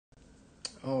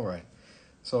All right,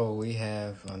 so we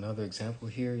have another example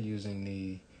here using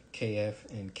the Kf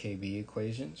and Kb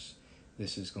equations.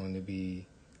 This is going to be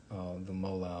the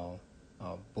molal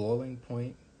boiling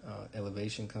point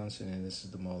elevation constant, and this is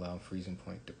the molal freezing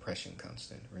point depression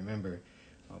constant. Remember,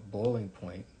 boiling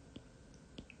point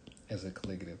as a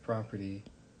colligative property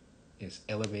is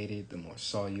elevated. The more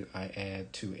solute I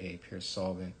add to a pure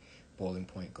solvent, boiling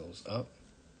point goes up,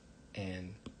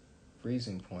 and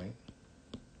freezing point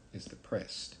is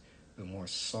depressed. The more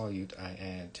solute I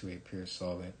add to a pure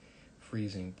solvent,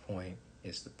 freezing point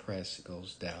is depressed, it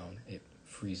goes down, it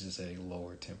freezes at a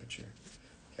lower temperature.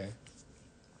 Okay.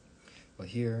 Well,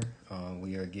 here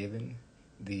we are given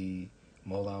the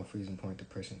molal freezing point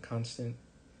depression constant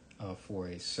for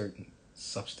a certain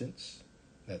substance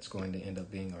that's going to end up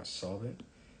being our solvent.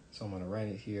 So I'm going to write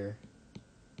it here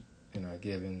in our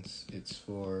givens. It's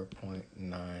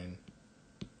 4.94.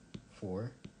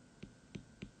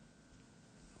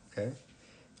 Okay.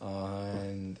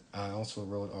 And I also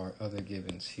wrote our other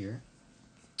givens here.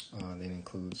 That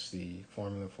includes the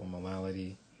formula for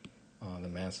molality, the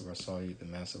mass of our solute, the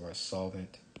mass of our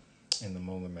solvent, and the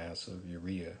molar mass of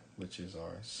urea, which is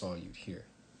our solute here.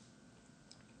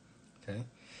 Okay,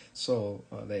 so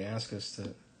they ask us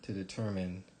to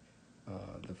determine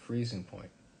the freezing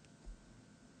point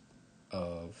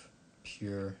of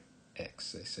pure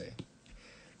X, they say.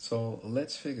 So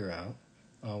let's figure out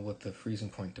what the freezing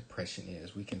point depression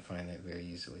is. We can find that very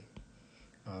easily.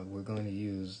 We're going to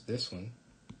use this one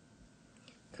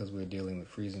because we're dealing with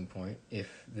freezing point.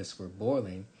 If this were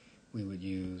boiling, we would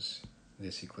use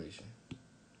this equation.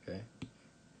 Okay,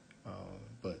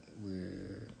 but we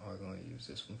are going to use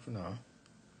this one for now.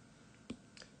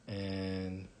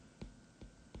 And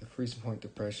the freezing point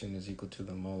depression is equal to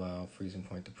the molal freezing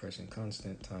point depression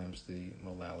constant times the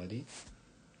molality.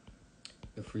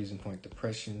 The freezing point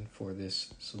depression for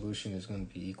this solution is going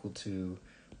to be equal to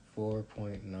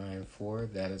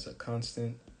 4.94. That is a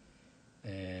constant,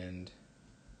 and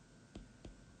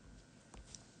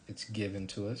it's given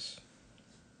to us.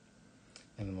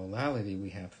 And the molality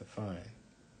we have to find.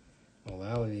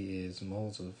 Molality is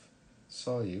moles of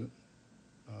solute.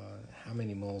 How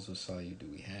many moles of solute do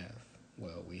we have?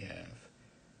 Well, we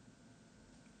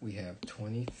have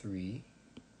 23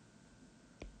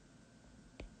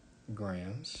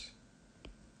 grams,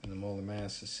 and the molar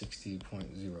mass is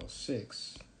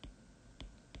 60.06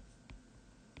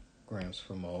 grams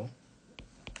per mole.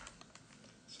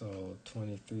 So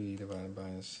 23 divided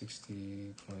by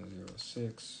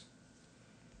 60.06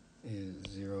 is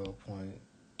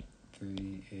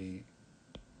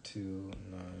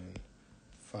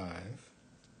 0.38295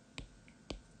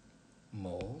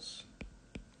 moles.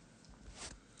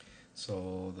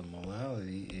 So the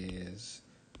molality is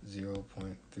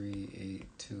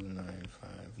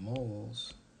 0.38295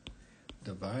 moles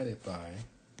divided by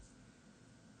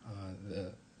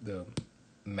the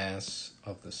mass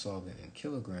of the solvent in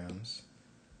kilograms,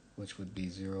 which would be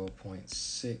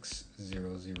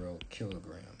 0.600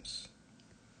 kilograms.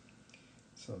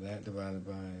 So that divided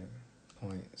by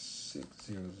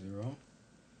 0.600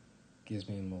 gives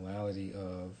me a molality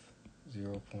of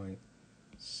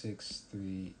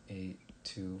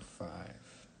 0.63825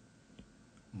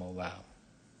 molal.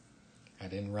 I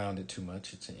didn't round it too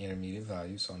much. It's an intermediate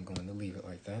value, so I'm going to leave it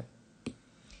like that.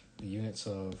 The units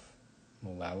of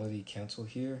molality cancel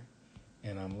here,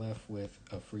 and I'm left with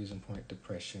a freezing point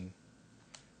depression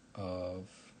of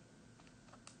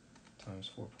times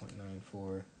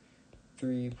 4.94,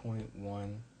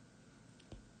 3.15.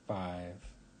 I'm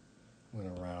going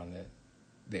to round it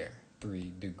there,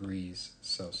 3 degrees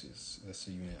Celsius. That's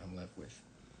the unit I'm left with.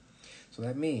 So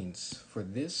that means for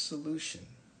this solution,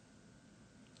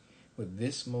 with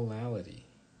this molality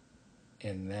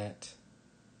and that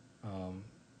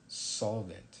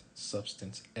solvent,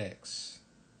 substance X,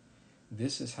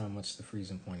 this is how much the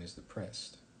freezing point is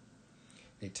depressed.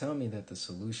 They tell me that the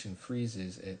solution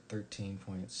freezes at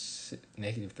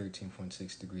negative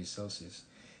 13.6 degrees Celsius,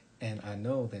 and I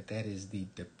know that that is the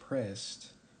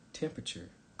depressed temperature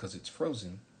because it's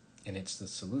frozen, and it's the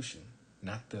solution,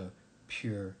 not the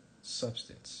pure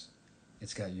substance.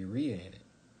 It's got urea in it.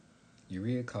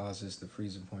 Urea causes the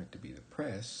freezing point to be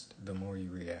depressed the more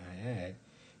urea I add,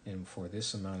 and for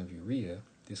this amount of urea,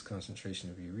 this concentration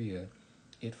of urea,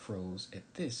 it froze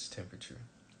at this temperature.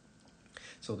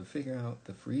 So to figure out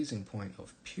the freezing point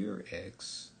of pure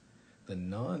X, the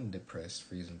non-depressed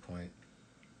freezing point,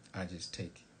 I just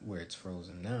take where it's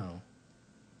frozen now,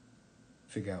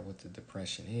 figure out what the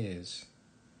depression is,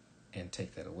 and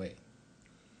take that away.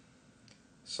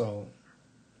 So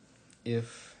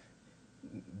if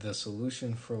the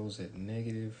solution froze at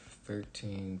negative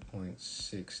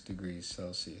 13.6 degrees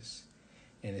Celsius.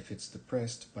 And if it's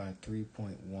depressed by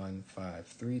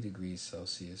 3.153 degrees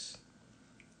Celsius,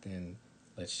 then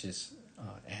let's just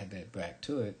add that back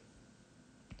to it.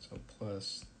 So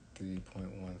plus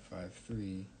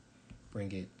 3.153,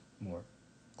 bring it more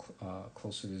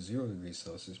closer to 0 degrees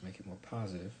Celsius, make it more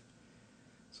positive.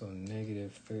 So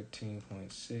negative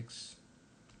 13.6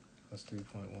 plus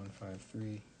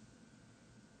 3.153,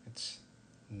 it's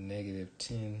negative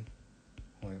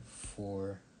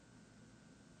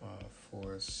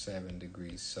 10.447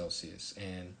 degrees Celsius.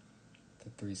 And the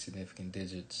three significant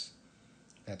digits,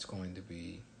 that's going to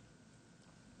be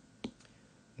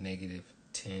negative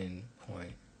 10.4.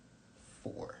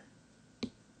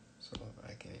 So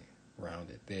I can round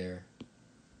it there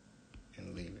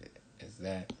and leave it as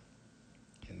that.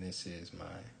 And this is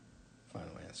my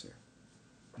final answer.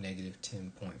 Negative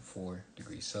 10.4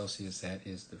 degrees Celsius. That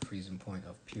is the freezing point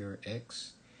of pure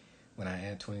X. When I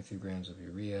add 23 grams of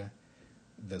urea,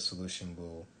 the solution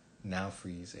will now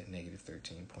freeze at negative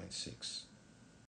 13.6.